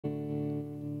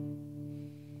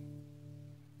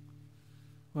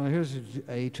Well, here's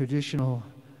a traditional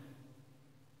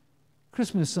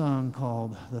Christmas song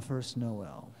called The First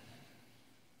Noel.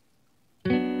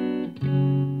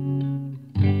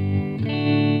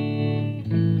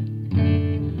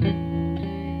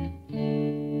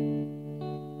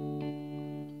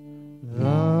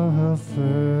 The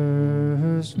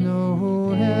first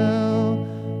Noel,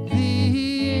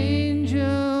 the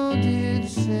angel did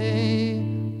say,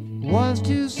 was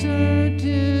to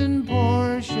certain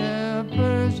poor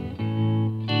shepherds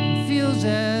in fields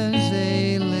as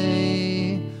they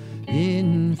lay,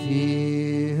 in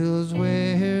fields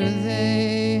where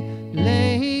they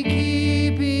lay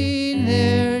keeping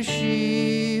their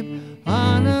sheep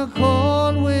on a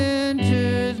cold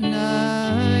winter's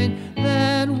night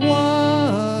that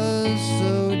was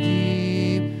so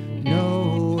deep.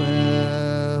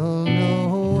 Noel,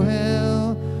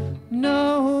 Noel,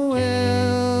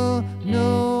 Noel,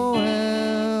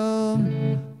 Noel,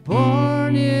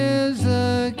 born is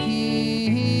the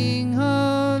King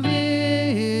of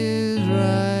Israel.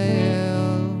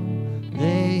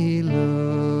 They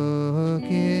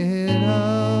looked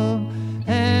up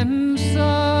and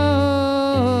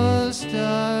saw a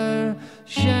star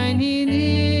shining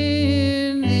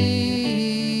in the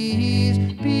east,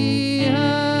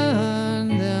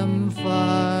 beyond them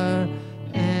far,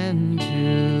 and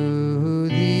to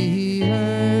the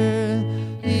earth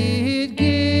it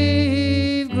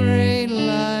gave great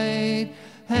light,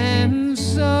 and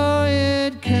so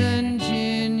it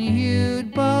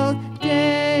continued both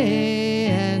day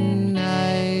and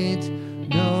night.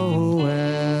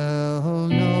 Noel,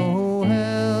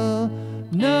 Noel,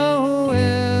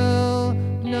 Noel,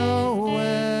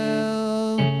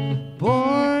 Noel,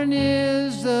 born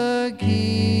is the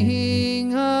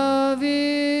King of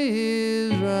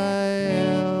Israel,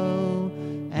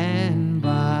 and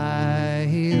by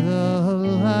the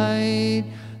light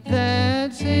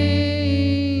that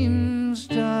same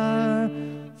star,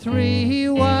 three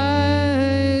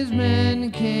wise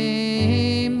men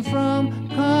came from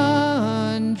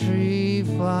country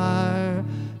far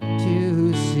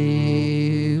to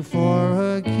seek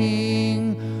for a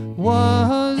king.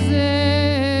 Was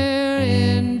their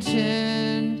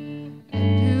intent,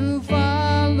 and to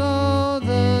follow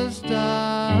the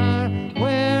star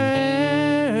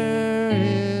where'er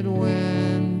it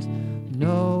went.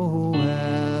 Noel,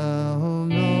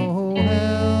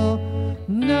 Noel,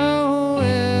 Noel,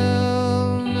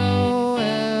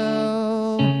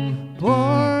 Noel,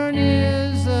 born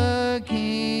is the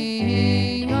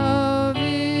King of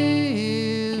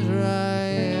Israel.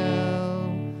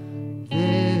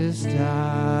 This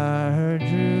star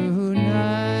drew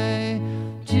nigh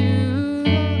to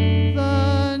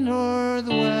the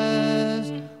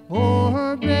northwest,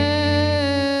 o'er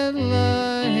Bethlehem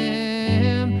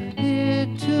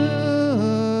it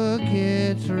took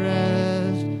its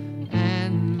rest,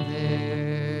 and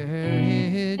there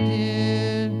it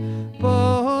did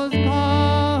both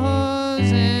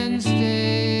pause and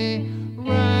stay,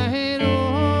 right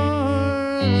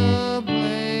o'er the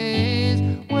place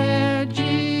where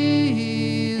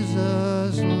Jesus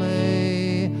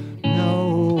lay.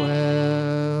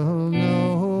 Noel,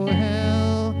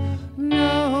 Noel,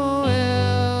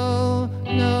 Noel,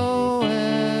 Noel,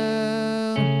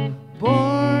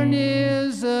 born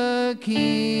is the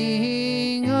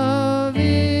King of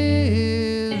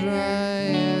Israel.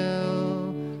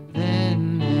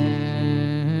 Then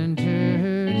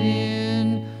entered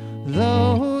in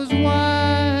those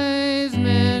wise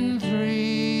men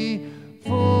three,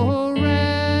 full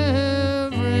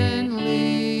reverently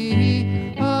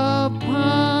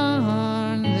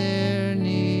upon their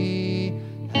knee,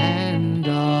 and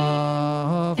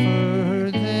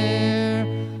offered there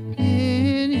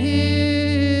in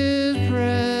his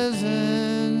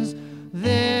presence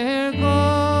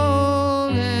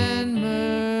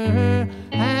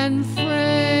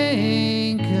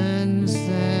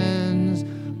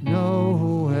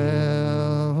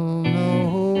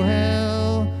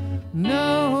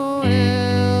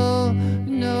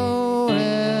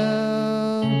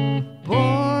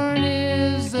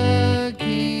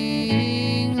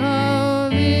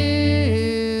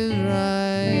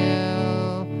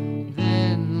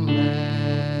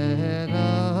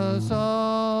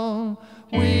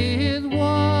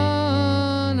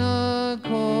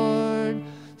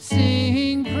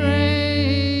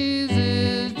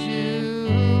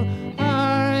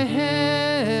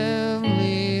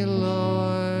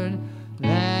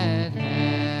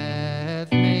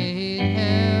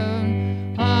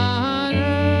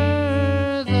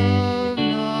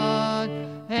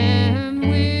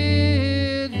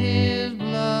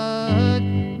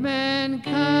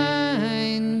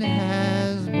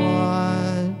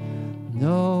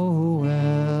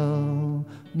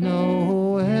Noel.